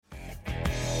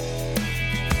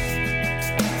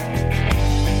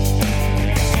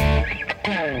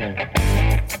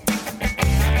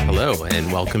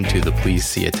and welcome to the Please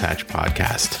See Attached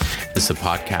podcast. This is a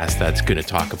podcast that's going to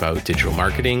talk about digital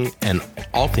marketing and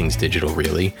all things digital,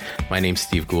 really. My name's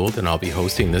Steve Gould, and I'll be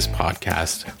hosting this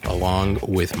podcast along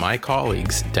with my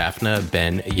colleagues, Daphna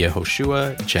Ben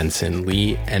Yehoshua, Jensen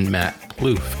Lee, and Matt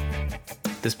Plouffe.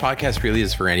 This podcast really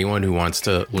is for anyone who wants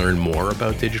to learn more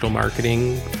about digital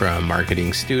marketing, from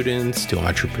marketing students to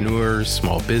entrepreneurs,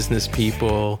 small business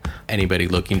people, anybody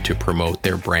looking to promote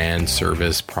their brand,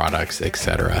 service, products,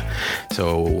 etc.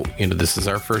 So, this is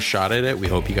our first shot at it. We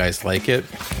hope you guys like it.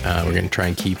 We're going to try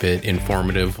and keep it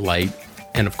informative, light,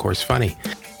 and of course, funny.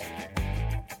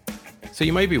 So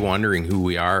you might be wondering who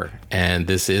we are, and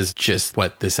this is just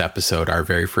what this episode, our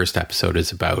very first episode,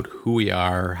 is about: who we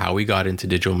are, how we got into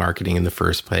digital marketing in the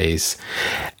first place,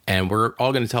 and we're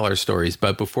all going to tell our stories.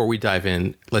 But before we dive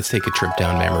in, let's take a trip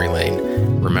down memory lane.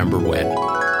 Remember when?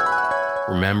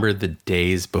 Remember the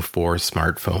days before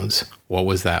smartphones. What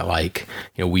was that like?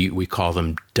 We call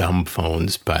them dumb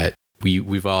phones, but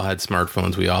we've all had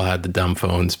smartphones. We all had the dumb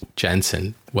phones.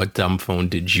 Jensen, what dumb phone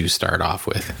did you start off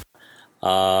with?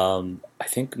 I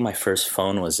think my first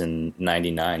phone was in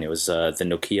 99. It was the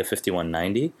Nokia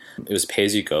 5190. It was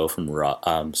pay-as-you-go from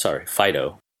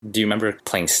Fido. Do you remember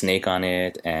playing Snake on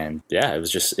it? And yeah, it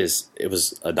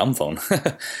was a dumb phone.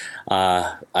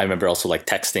 I remember also like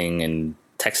texting.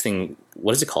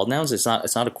 What is it called now? It's not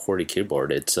a QWERTY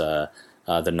keyboard. It's the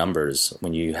numbers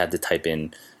when you had to type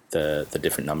in the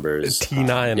different numbers. The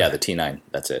T9. The T9.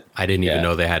 That's it. I didn't even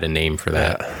know they had a name for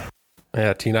that.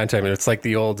 Yeah, T9 type. It's like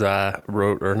the old not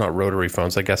rotary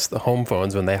phones, I guess the home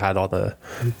phones, when they had all the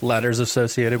letters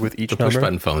associated with each number. Push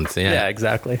button phones, yeah. Yeah,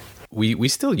 exactly. We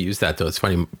still use that, though. It's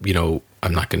funny,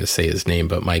 I'm not going to say his name,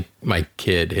 but my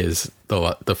kid,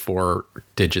 the 4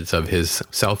 digits of his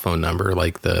cell phone number,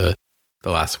 like the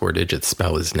last 4 digits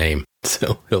spell his name.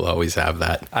 So he'll always have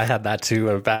that. I had that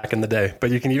too back in the day,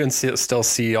 but you can even still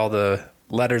see all the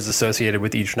letters associated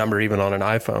with each number, even on an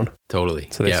iPhone. Totally.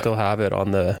 So they still have it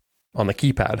on the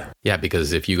keypad. Yeah,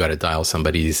 because if you got to dial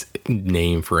somebody's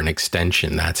name for an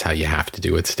extension, that's how you have to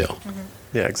do it still.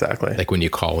 Mm-hmm. Yeah, exactly. Like when you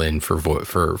call in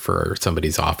for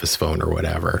somebody's office phone or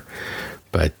whatever.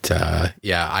 But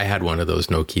I had one of those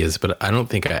Nokias, but I don't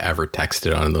think I ever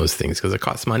texted on those things because it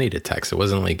costs money to text. It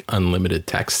wasn't like unlimited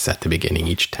texts at the beginning.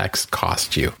 Each text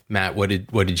cost you. Matt, what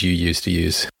did you used to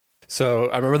use? So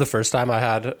I remember the first time I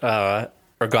had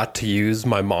or got to use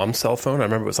my mom's cell phone. I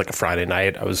remember it was like a Friday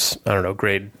night. I was,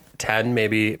 grade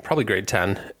 10, probably grade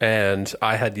 10. And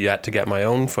I had yet to get my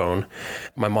own phone.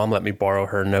 My mom let me borrow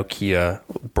her Nokia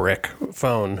brick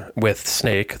phone with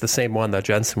Snake, the same one that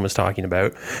Jensen was talking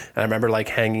about. And I remember like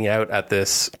hanging out at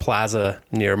this plaza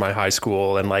near my high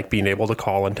school and like being able to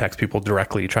call and text people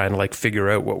directly, trying to like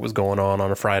figure out what was going on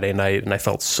a Friday night. And I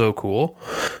felt so cool.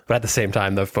 But at the same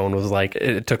time, the phone was like,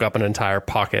 it took up an entire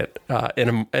pocket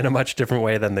in a much different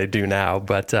way than they do now.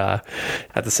 But at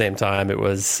the same time, it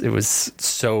was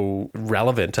so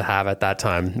relevant to have at that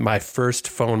time. My first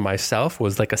phone myself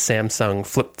was like a Samsung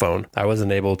flip phone. I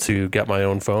wasn't able to get my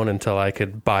own phone until I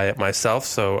could buy it myself,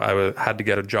 so I had to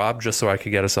get a job just so I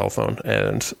could get a cell phone,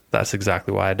 and that's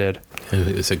exactly why I did.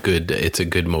 It's a good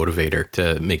motivator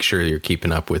to make sure you're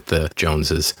keeping up with the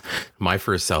Joneses. My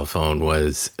first cell phone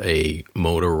was a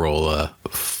Motorola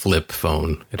flip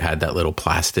phone. It had that little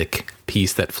plastic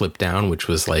piece that flipped down, which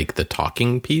was like the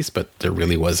talking piece, but there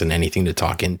really wasn't anything to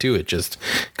talk into. It just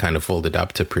kind of folded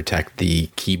up to protect the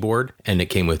keyboard, and it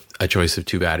came with a choice of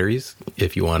 2 batteries.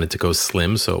 If you wanted to go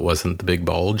slim, so it wasn't the big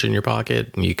bulge in your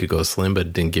pocket, and you could go slim, but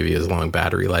it didn't give you as long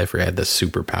battery life, or you had the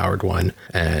super powered one.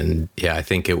 And yeah, I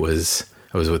think I was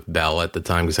with Bell at the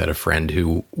time because I had a friend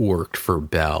who worked for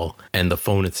Bell, and the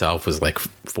phone itself was like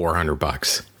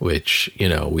 $400, which,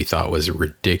 we thought was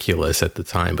ridiculous at the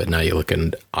time. But now you look at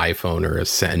an iPhone or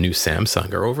a new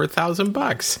Samsung are over $1,000.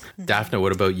 Mm-hmm. Daphna,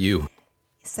 what about you?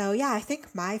 So yeah, I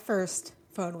think my first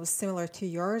phone was similar to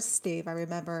yours, Steve. I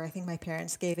think my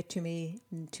parents gave it to me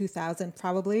in 2000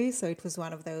 probably. So it was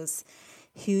one of those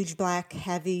huge black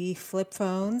heavy flip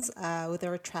phones with a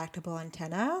retractable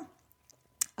antenna.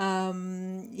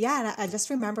 And I just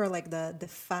remember like the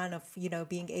fun of,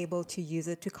 being able to use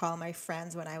it to call my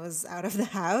friends when I was out of the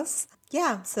house.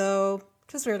 Yeah, so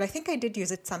it was weird. I think I did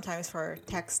use it sometimes for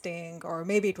texting, or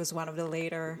maybe it was one of the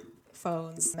later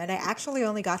phones. And I actually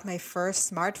only got my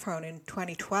first smartphone in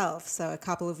 2012, so a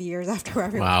couple of years after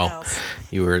everyone else.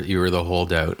 You were the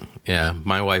holdout. Yeah,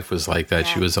 my wife was like that.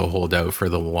 Yeah. She was a holdout for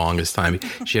the longest time.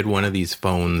 She had one of these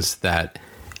phones that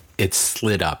it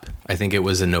slid up. I think it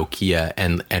was a Nokia,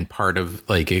 and part of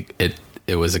like it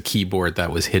it was a keyboard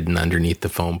that was hidden underneath the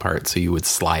phone part. So you would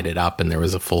slide it up and there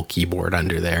was a full keyboard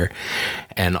under there.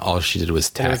 And all she did was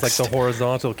text. And it was like the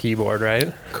horizontal keyboard,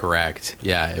 right? Correct.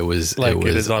 Yeah, it was Like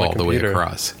it is on a all the way computer.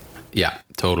 across. Yeah,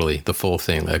 totally. The full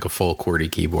thing, like a full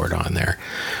QWERTY keyboard on there.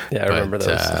 Yeah, I remember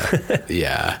those.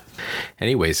 Yeah.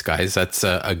 Anyways, guys, that's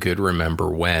a good remember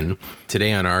when.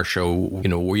 Today on our show,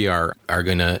 we are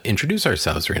going to introduce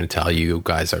ourselves. We're going to tell you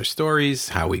guys our stories,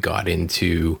 how we got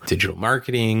into digital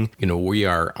marketing. We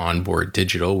are Onboard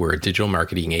Digital. We're a digital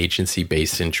marketing agency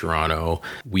based in Toronto.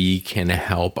 We can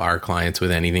help our clients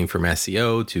with anything from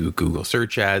SEO to Google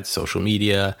search ads, social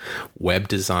media, web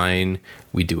design.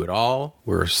 We do it all.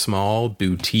 We're a small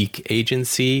boutique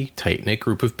agency, tight-knit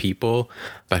group of people,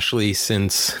 especially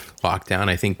since lockdown.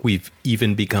 I think we've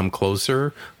even become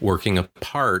closer working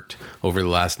apart over the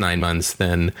last 9 months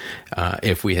than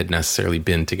if we had necessarily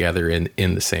been together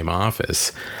in the same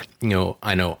office.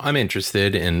 I know I'm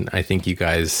interested, and I think you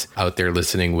guys out there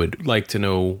listening would like to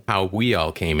know how we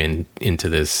all came into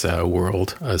this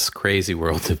world, this crazy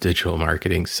world of digital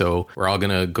marketing. So we're all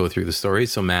going to go through the story.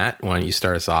 So Matt, why don't you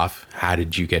start us off? How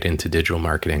did you get into digital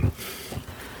marketing?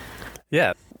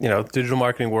 Yeah. Digital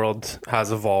marketing world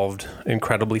has evolved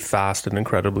incredibly fast and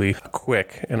incredibly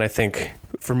quick. And I think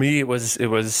for me, it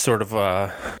was sort of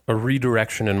a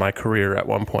redirection in my career at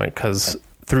one point, because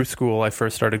through school, I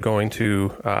first started going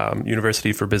to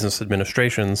University for Business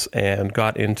Administrations and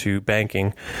got into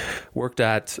banking, worked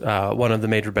at one of the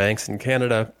major banks in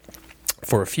Canada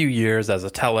for a few years as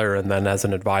a teller and then as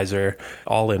an advisor,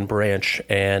 all in branch.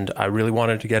 And I really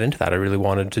wanted to get into that. I really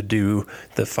wanted to do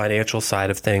the financial side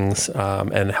of things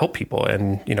and help people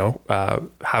and,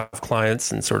 have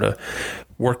clients and sort of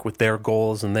work with their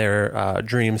goals and their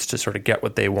dreams to sort of get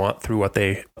what they want through what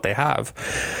they have.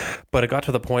 But it got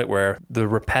to the point where the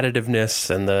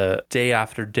repetitiveness and the day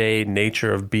after day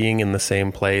nature of being in the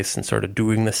same place and sort of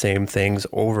doing the same things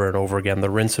over and over again, the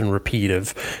rinse and repeat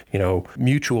of,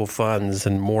 mutual funds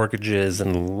and mortgages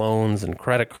and loans and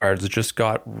credit cards just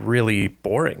got really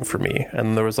boring for me.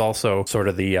 And there was also sort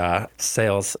of the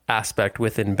sales aspect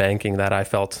within banking that I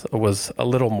felt was a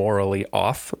little morally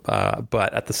off.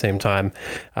 But at the same time,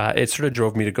 it sort of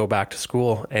drove me to go back to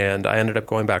school, and I ended up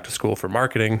going back to school for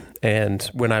marketing. And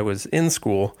when I was in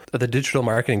school, the digital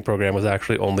marketing program was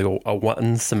actually only a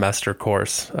 1 semester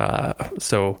course.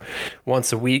 So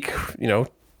once a week,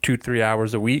 2-3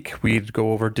 hours a week, we'd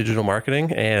go over digital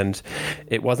marketing, and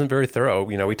it wasn't very thorough.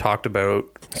 We talked about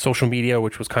social media,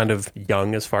 which was kind of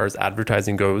young as far as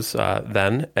advertising goes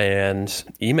then, and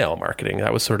email marketing.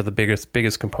 That was sort of the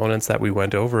biggest components that we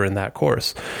went over in that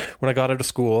course. When I got out of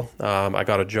school, I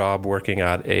got a job working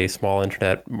at a small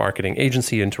internet marketing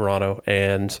agency in Toronto,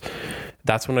 and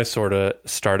that's when I sort of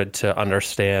started to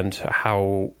understand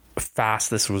how fast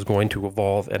this was going to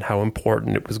evolve and how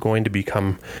important it was going to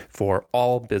become for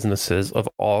all businesses of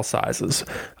all sizes.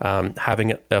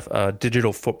 Having a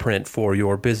digital footprint for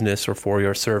your business or for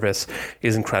your service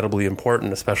is incredibly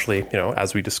important, especially,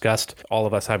 as we discussed, all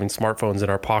of us having smartphones in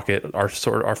our pocket, our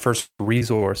first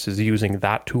resource is using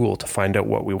that tool to find out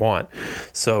what we want.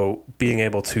 So being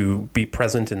able to be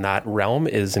present in that realm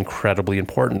is incredibly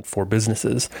important for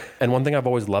businesses. And one thing I've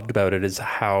always loved about it is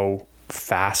how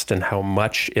fast and how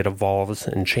much it evolves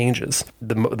and changes.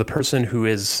 The person who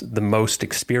is the most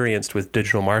experienced with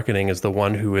digital marketing is the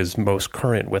one who is most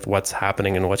current with what's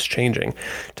happening and what's changing.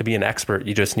 To be an expert,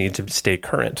 you just need to stay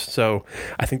current. So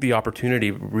I think the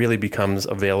opportunity really becomes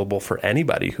available for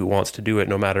anybody who wants to do it,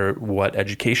 no matter what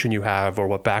education you have or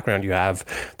what background you have.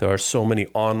 There are so many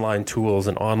online tools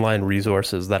and online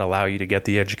resources that allow you to get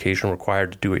the education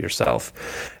required to do it yourself.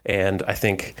 And I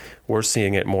think we're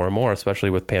seeing it more and more, especially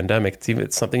with pandemic.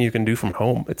 It's something you can do from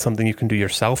home. It's something you can do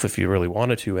yourself if you really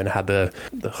wanted to and had the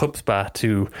chutzpah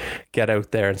to get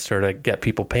out there and sort of get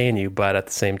people paying you. But at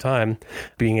the same time,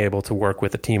 being able to work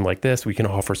with a team like this, we can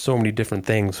offer so many different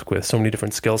things with so many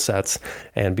different skill sets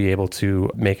and be able to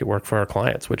make it work for our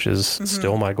clients, which is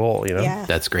still my goal, Yeah.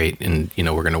 That's great. And,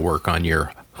 we're going to work on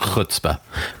your chutzpah.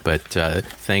 But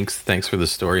thanks for the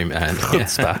story, man.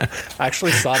 Chutzpah. I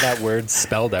actually saw that word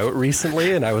spelled out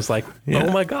recently, and I was like,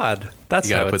 oh my God, that's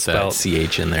You got how to it's put that spelled.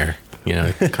 CH in there.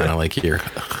 Kind of like your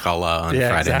challah on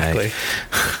Friday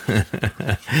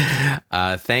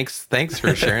night. Thanks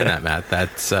for sharing that, Matt.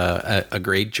 That's a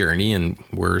great journey, and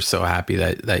we're so happy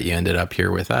that you ended up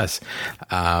here with us.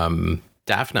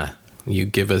 Daphna, you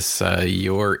give us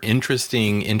your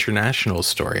interesting international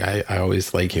story. I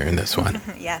always like hearing this one.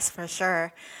 Yes, for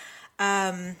sure.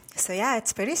 So yeah,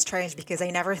 it's pretty strange because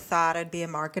I never thought I'd be a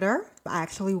marketer. I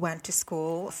actually went to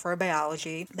school for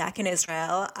biology back in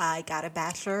Israel. I got a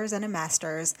bachelor's and a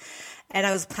master's, and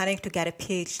I was planning to get a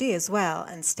PhD as well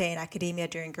and stay in academia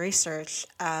doing research.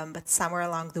 But somewhere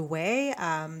along the way,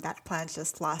 that plan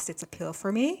just lost its appeal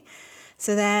for me.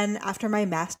 So then after my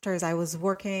master's, I was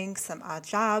working some odd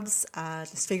jobs,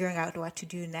 just figuring out what to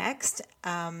do next.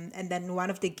 And then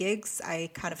one of the gigs I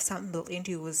kind of stumbled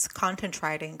into was content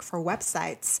writing for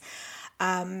websites.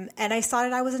 And I saw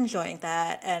that I was enjoying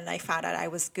that, and I found out I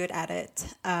was good at it.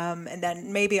 And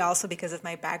then maybe also because of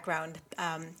my background,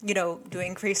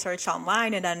 doing research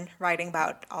online and then writing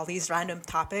about all these random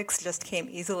topics just came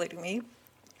easily to me.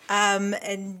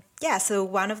 And yeah, so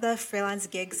one of the freelance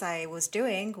gigs I was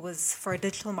doing was for a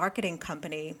digital marketing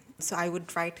company. So I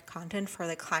would write content for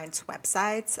the clients'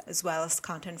 websites as well as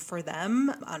content for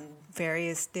them on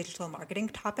various digital marketing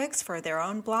topics for their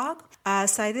own blog.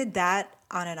 So I did that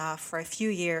on and off for a few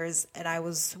years, and I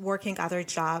was working other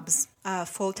jobs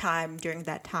full-time during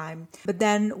that time. But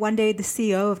then one day the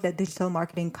CEO of that digital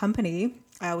marketing company,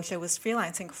 which I was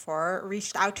freelancing for,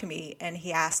 reached out to me, and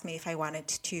he asked me if I wanted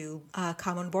to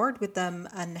come on board with them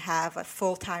and have a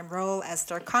full-time role as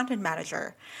their content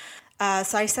manager.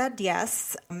 So I said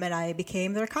yes, and I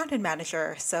became their content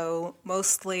manager. So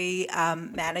mostly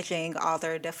managing all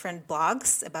their different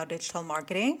blogs about digital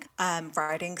marketing,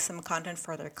 writing some content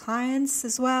for their clients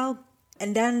as well.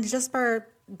 And then just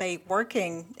by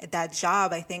working at that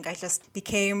job, I think I just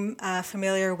became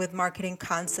familiar with marketing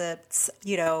concepts,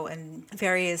 and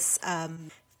various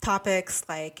topics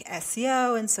like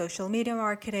SEO and social media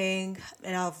marketing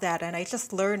and all of that. And I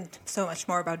just learned so much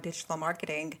more about digital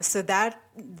marketing. So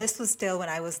this was still when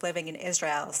I was living in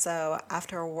Israel. So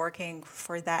after working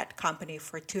for that company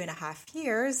for 2.5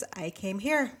 years, I came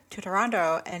here to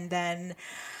Toronto, and then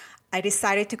I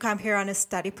decided to come here on a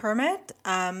study permit.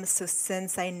 So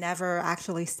since I never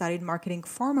actually studied marketing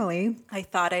formally, I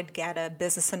thought I'd get a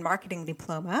business and marketing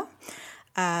diploma.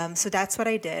 So that's what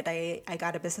I did. I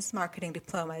got a business marketing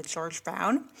diploma at George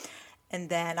Brown. And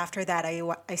then after that,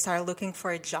 I started looking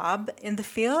for a job in the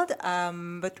field.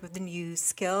 But with the new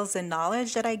skills and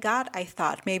knowledge that I got, I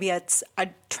thought maybe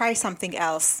I'd try something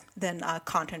else than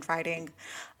content writing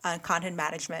and content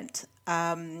management.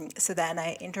 So then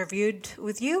I interviewed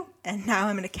with you, and now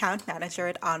I'm an account manager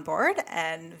at Onboard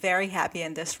and very happy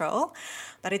in this role.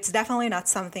 But it's definitely not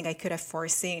something I could have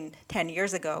foreseen 10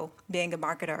 years ago, being a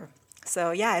marketer.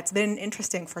 So yeah, it's been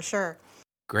interesting for sure.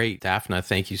 Great. Daphna,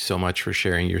 thank you so much for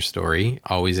sharing your story.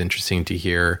 Always interesting to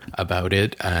hear about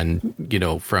it. And,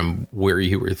 from where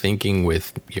you were thinking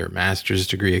with your master's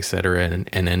degree, et cetera, and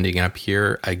ending up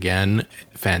here again,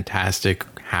 fantastic.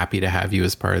 Happy to have you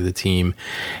as part of the team.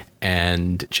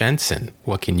 And Jensen,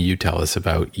 what can you tell us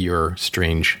about your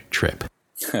strange trip?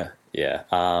 Yeah.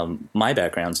 My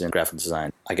background's in graphic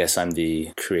design. I guess I'm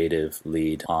the creative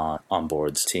lead on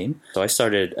Onboard's team. So I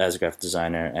started as a graphic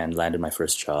designer and landed my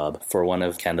first job for one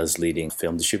of Canada's leading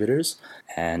film distributors.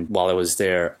 And while I was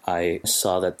there, I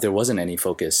saw that there wasn't any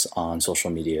focus on social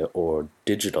media or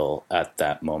digital at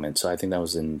that moment. So I think that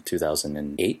was in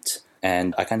 2008.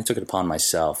 And I kind of took it upon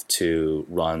myself to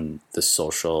run the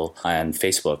social and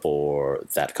Facebook for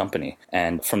that company.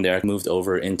 And from there, I moved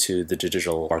over into the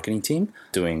digital marketing team,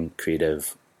 doing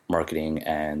creative marketing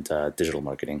and digital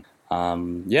marketing.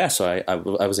 So I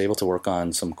was able to work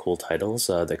on some cool titles,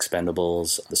 The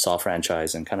Expendables, the Saw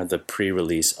franchise, and kind of the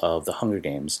pre-release of The Hunger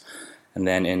Games. And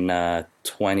then in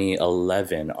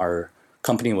 2011, our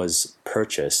company was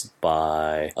purchased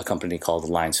by a company called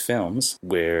Alliance Films,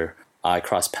 where I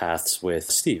crossed paths with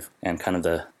Steve, and kind of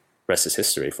the rest is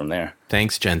history from there.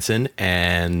 Thanks, Jensen.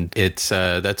 And it's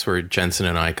that's where Jensen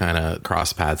and I kind of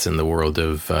cross paths in the world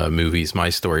of movies.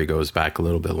 My story goes back a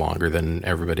little bit longer than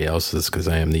everybody else's because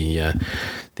I am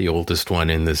the oldest one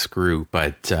in this group.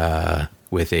 But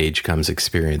with age comes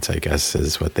experience, I guess,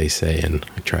 is what they say. And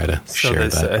I try to share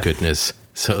that goodness.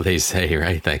 So they say,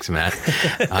 right? Thanks, Matt.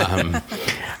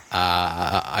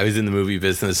 I was in the movie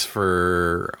business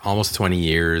for almost 20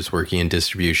 years, working in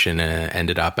distribution, and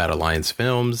ended up at Alliance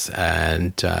Films.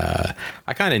 And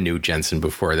I kind of knew Jensen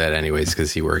before that anyways,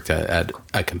 because he worked at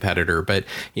a competitor. But,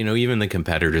 even the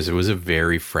competitors, it was a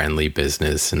very friendly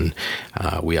business. And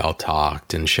we all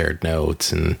talked and shared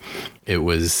notes. And it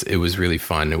was really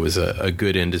fun. It was a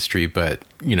good industry, but,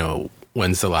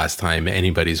 when's the last time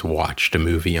anybody's watched a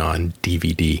movie on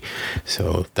DVD?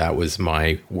 So that was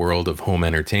my world of home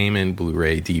entertainment,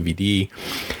 Blu-ray, DVD.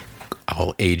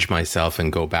 I'll age myself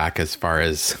and go back as far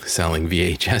as selling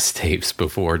VHS tapes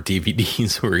before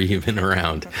DVDs were even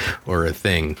around or a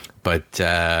thing. But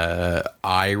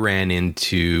I ran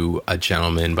into a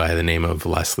gentleman by the name of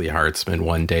Leslie Hartzman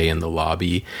one day in the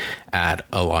lobby at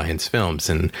Alliance Films.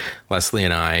 And Leslie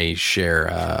and I share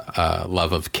a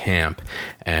love of camp.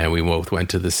 And we both went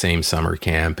to the same summer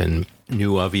camp and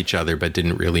knew of each other, but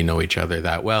didn't really know each other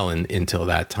that well until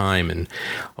that time. And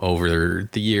over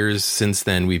the years since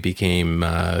then, we became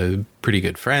pretty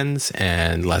good friends.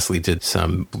 And Leslie did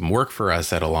some work for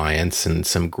us at Alliance and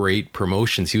some great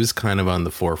promotions. He was kind of on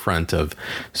the forefront of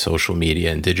social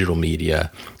media and digital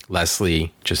media.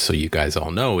 Leslie, just so you guys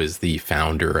all know, is the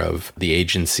founder of the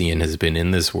agency and has been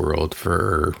in this world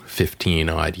for 15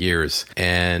 odd years.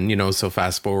 And, so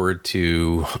fast forward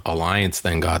to Alliance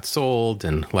then got sold,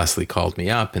 and Leslie called me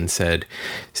up and said,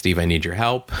 Steve, I need your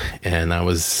help. And that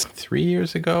was 3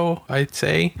 years ago, I'd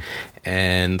say.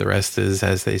 And the rest is,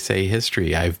 as they say,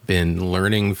 history. I've been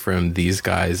learning from these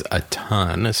guys a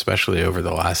ton, especially over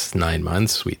the last 9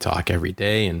 months. We talk every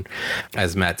day. And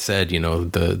as Matt said,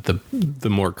 the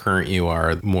more current you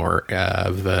are, the more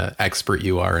of the expert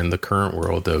you are in the current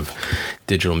world of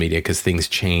digital media, because things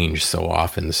change so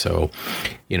often. So,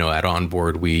 at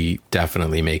Onboard, we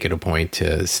definitely make it a point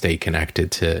to stay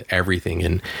connected to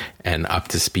everything and up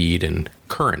to speed and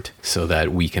current so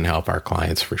that we can help our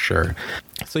clients for sure.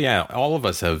 So yeah, all of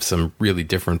us have some really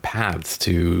different paths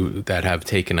that have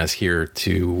taken us here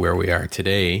to where we are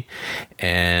today.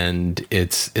 And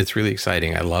it's really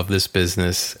exciting. I love this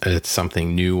business. It's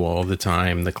something new all the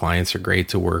time. The clients are great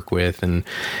to work with. And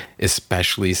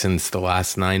especially since the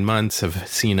last 9 months have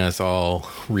seen us all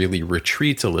really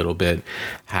retreat a little bit,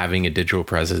 having a digital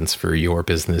presence for your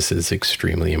business is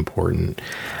extremely important.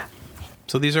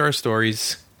 So these are our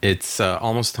stories. It's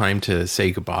almost time to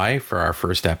say goodbye for our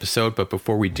first episode. But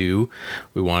before we do,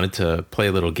 we wanted to play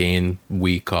a little game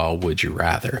we call Would You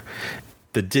Rather?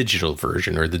 The digital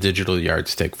version, or the digital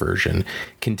yardstick version.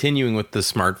 Continuing with the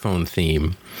smartphone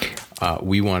theme,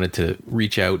 we wanted to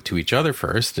reach out to each other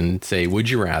first and say, would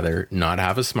you rather not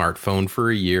have a smartphone for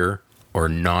a year or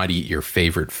not eat your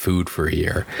favorite food for a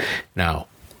year? Now,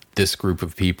 this group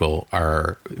of people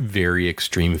are very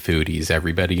extreme foodies,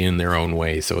 everybody in their own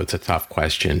way. So it's a tough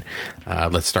question.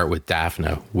 Let's start with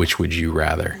Daphne. Which would you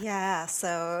rather? Yeah,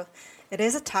 so it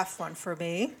is a tough one for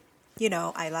me.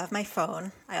 I love my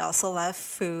phone. I also love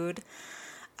food.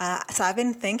 So I've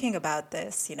been thinking about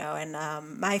this,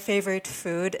 and my favorite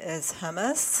food is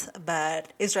hummus,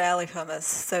 but Israeli hummus.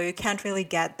 So you can't really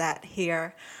get that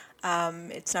here.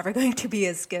 It's never going to be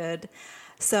as good.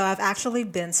 So I've actually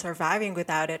been surviving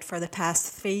without it for the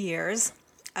past 3 years,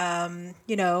 and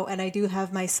I do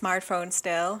have my smartphone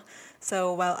still.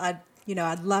 So I'd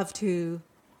love to,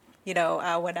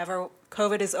 whenever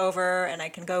COVID is over and I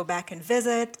can go back and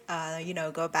visit,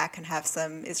 go back and have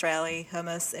some Israeli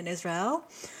hummus in Israel.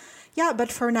 Yeah,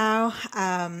 but for now,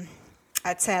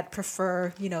 I'd say I'd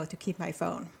prefer, to keep my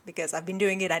phone because I've been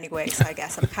doing it anyway. So I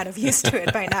guess I'm kind of used to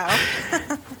it by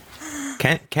now.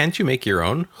 Can't you make your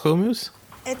own hummus?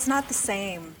 It's not the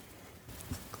same.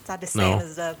 It's not the same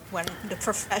as when the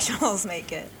professionals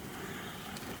make it.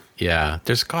 Yeah,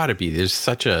 there's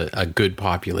such a good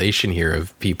population here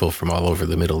of people from all over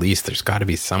the Middle East. There's got to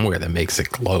be somewhere that makes it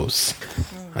close.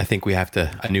 I think we have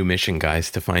a new mission,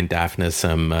 guys, to find Daphne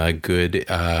some good,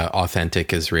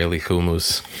 authentic Israeli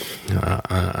hummus.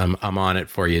 I'm on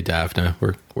it for you, Daphne.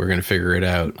 We're going to figure it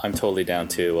out. I'm totally down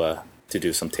to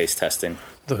do some taste testing.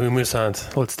 The hummus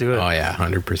hunt. Let's do it. Oh yeah,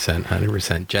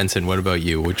 100%. Jensen, what about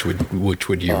you? Which would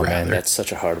you rather? Man, that's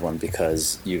such a hard one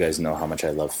because you guys know how much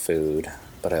I love food,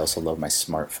 but I also love my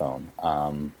smartphone.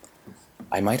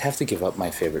 I might have to give up my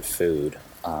favorite food,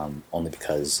 only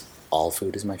because all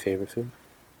food is my favorite food.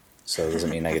 So it doesn't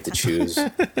mean I get to choose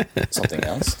something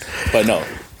else. But no.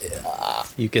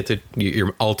 You get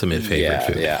your ultimate favorite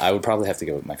food. Yeah, I would probably have to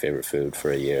give up my favorite food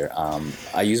for a year.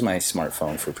 I use my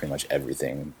smartphone for pretty much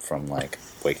everything, from like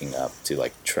waking up to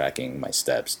like tracking my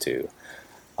steps to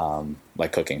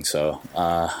like cooking. So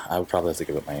I would probably have to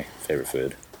give up my favorite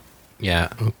food. Yeah,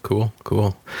 cool.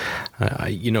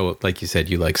 Like you said,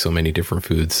 you like so many different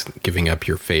foods. Giving up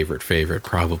your favorite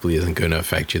probably isn't going to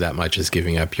affect you that much as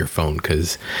giving up your phone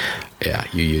because, yeah,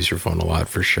 you use your phone a lot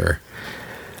for sure.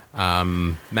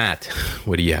 Matt,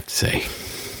 what do you have to say?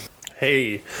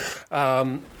 Hey,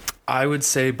 I would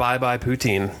say bye-bye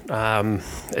poutine.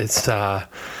 It's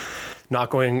not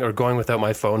going without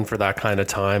my phone for that kind of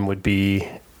time would be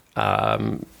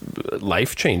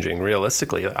life-changing.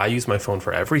 Realistically, I use my phone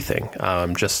for everything.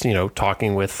 Just,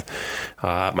 talking with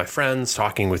my friends,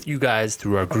 talking with you guys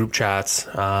through our group chats,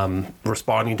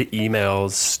 responding to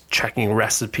emails, checking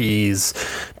recipes,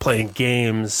 playing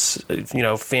games,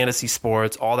 fantasy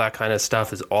sports, all that kind of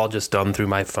stuff is all just done through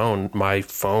my phone. My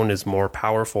phone is more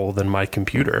powerful than my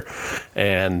computer,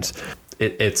 and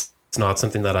it's not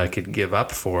something that I could give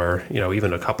up for,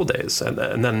 even a couple days.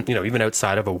 And then, even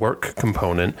outside of a work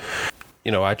component,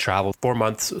 I traveled 4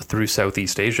 months through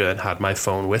Southeast Asia and had my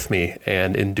phone with me.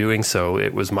 And in doing so,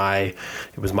 it was my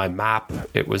map.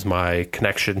 It was my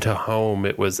connection to home.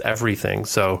 It was everything.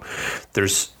 So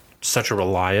there's such a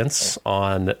reliance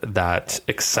on that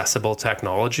accessible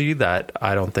technology that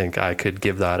I don't think I could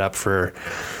give that up for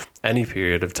any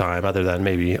period of time other than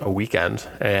maybe a weekend.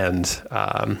 And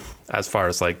as far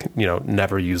as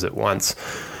never use it once.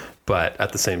 But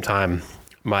at the same time,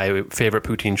 my favorite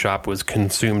poutine shop was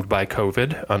consumed by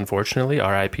COVID, unfortunately,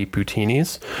 RIP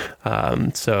Poutinis.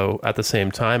 So at the same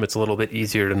time, it's a little bit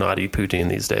easier to not eat poutine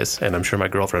these days. And I'm sure my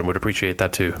girlfriend would appreciate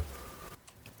that too.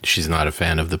 She's not a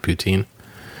fan of the poutine?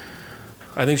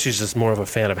 I think she's just more of a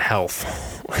fan of health.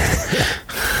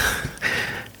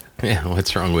 Yeah,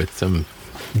 what's wrong with some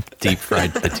deep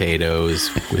fried potatoes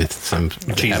with some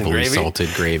cheese heavily and salted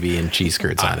gravy and cheese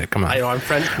curds on it? Come on. I'm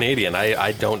French Canadian.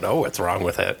 I don't know what's wrong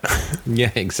with it.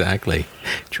 Yeah, exactly.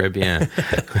 Très bien.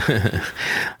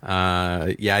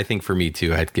 Yeah, I think for me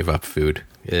too, I'd give up food.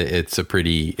 It's a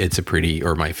pretty,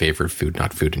 or my favorite food,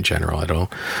 not food in general. I don't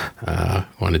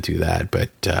want to do that, but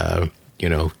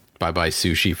bye-bye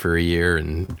sushi for a year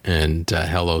and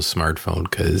hello smartphone,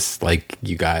 because like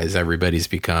you guys, everybody's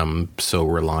become so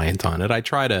reliant on it. I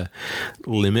try to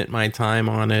limit my time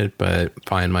on it, but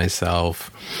find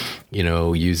myself,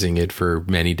 using it for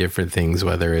many different things,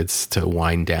 whether it's to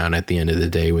wind down at the end of the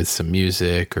day with some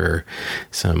music or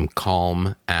some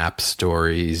calm app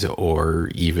stories,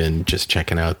 or even just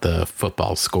checking out the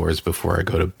football scores before I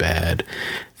go to bed.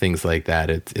 Things like that.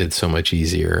 It's so much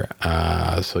easier.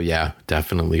 So yeah,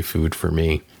 definitely food for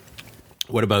me.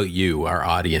 What about you, our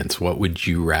audience? What would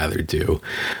you rather do?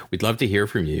 We'd love to hear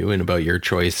from you and about your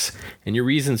choice and your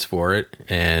reasons for it,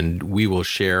 and we will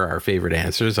share our favorite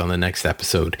answers on the next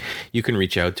episode. You can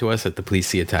reach out to us at the Please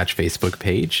See Attached Facebook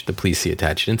page, the Please See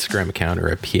Attached Instagram account, or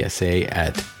at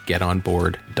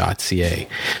psa@getonboard.ca.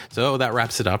 So that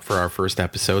wraps it up for our first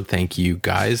episode. Thank you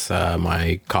guys,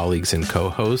 my colleagues and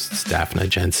co-hosts, Daphna,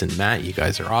 Jensen, Matt. You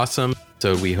guys are awesome.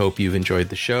 So we hope you've enjoyed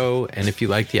the show. And if you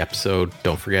liked the episode,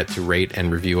 don't forget to rate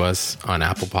and review us on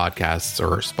Apple Podcasts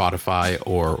or Spotify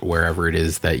or wherever it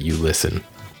is that you listen.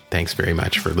 Thanks very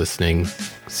much for listening.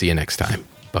 See you next time.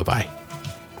 Bye-bye.